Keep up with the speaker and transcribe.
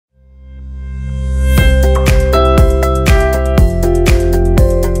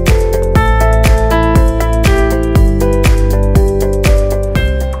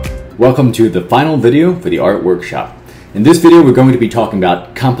welcome to the final video for the art workshop. In this video we're going to be talking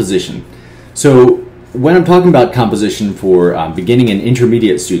about composition. So when I'm talking about composition for beginning and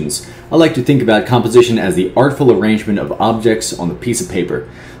intermediate students, I like to think about composition as the artful arrangement of objects on the piece of paper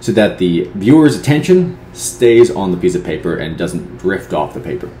so that the viewer's attention stays on the piece of paper and doesn't drift off the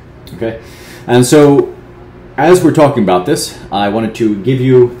paper. Okay? And so as we're talking about this, I wanted to give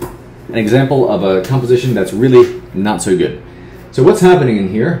you an example of a composition that's really not so good. So what's happening in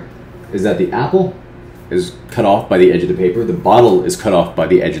here is that the apple is cut off by the edge of the paper, the bottle is cut off by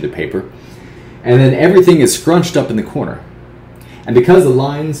the edge of the paper, and then everything is scrunched up in the corner. And because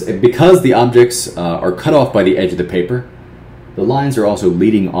the objects are cut off by the edge of the paper, the lines are also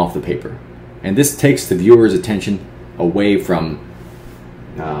leading off the paper. And this takes the viewer's attention away from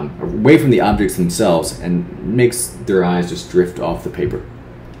the objects themselves and makes their eyes just drift off the paper.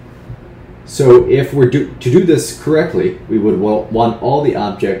 So if we're to do this correctly, we would want all the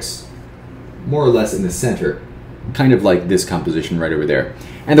objects more or less in the center, kind of like this composition right over there.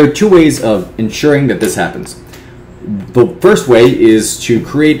 And there are two ways of ensuring that this happens. The first way is to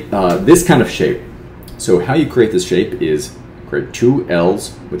create this kind of shape. So how you create this shape is create two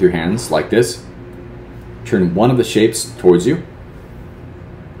L's with your hands like this, turn one of the shapes towards you,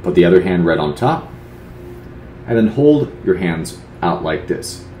 put the other hand right on top, and then hold your hands out like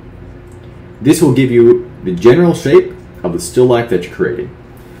this. This will give you the general shape of the still life that you're creating,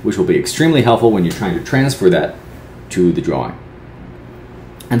 which will be extremely helpful when you're trying to transfer that to the drawing.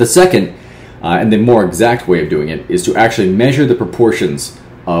 And the second, and the more exact way of doing it, is to actually measure the proportions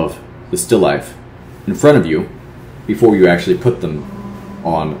of the still life in front of you before you actually put them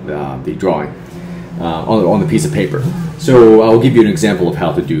on the drawing, on the piece of paper. So I'll give you an example of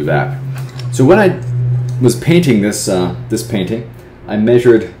how to do that. So when I was painting this painting, I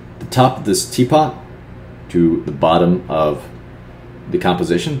measured the top of this teapot to the bottom of the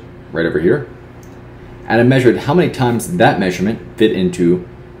composition right over here, and I measured how many times that measurement fit into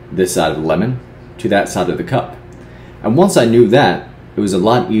this side of the lemon to that side of the cup. And once I knew that, it was a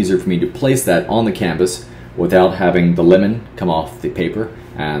lot easier for me to place that on the canvas without having the lemon come off the paper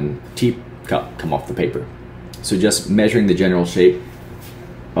and the teacup come off the paper. So just measuring the general shape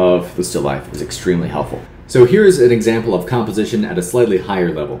of the still life is extremely helpful. So here's an example of composition at a slightly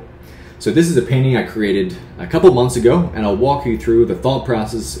higher level. So this is a painting I created a couple months ago, and I'll walk you through the thought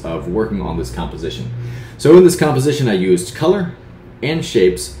process of working on this composition. So in this composition I used color and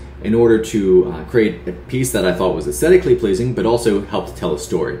shapes in order to create a piece that I thought was aesthetically pleasing but also helped tell a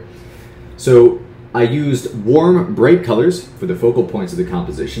story. So I used warm, bright colors for the focal points of the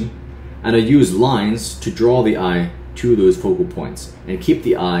composition, and I used lines to draw the eye to those focal points and keep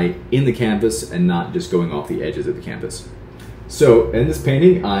the eye in the canvas and not just going off the edges of the canvas. So in this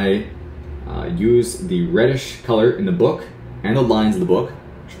painting I use the reddish color in the book and the lines of the book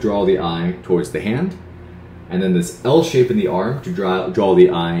to draw the eye towards the hand, and then this L shape in the arm to draw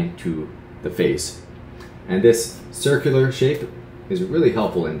the eye to the face. And this circular shape is really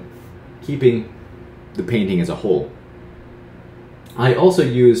helpful in keeping the painting as a whole. I also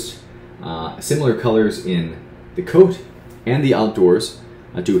used similar colors in the coat and the outdoors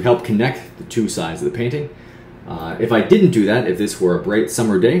to help connect the two sides of the painting. If I didn't do that, if this were a bright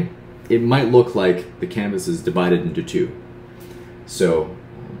summer day, it might look like the canvas is divided into two. So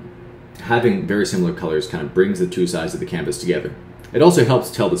having very similar colors kind of brings the two sides of the canvas together. It also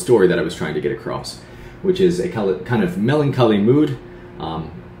helps tell the story that I was trying to get across, which is a kind of melancholy mood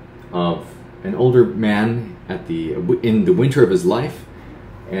of an older man in the winter of his life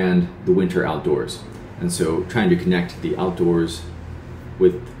and the winter outdoors. And so trying to connect the outdoors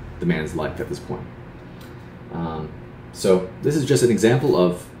with the man's life at this point. So this is just an example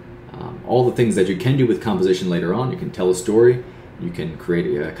of all the things that you can do with composition later on. You can tell a story, you can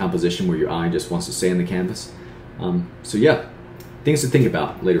create a composition where your eye just wants to stay on the canvas. So yeah, things to think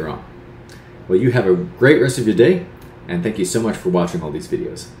about later on. Well, you have a great rest of your day, and thank you so much for watching all these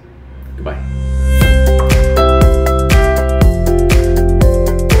videos. Goodbye.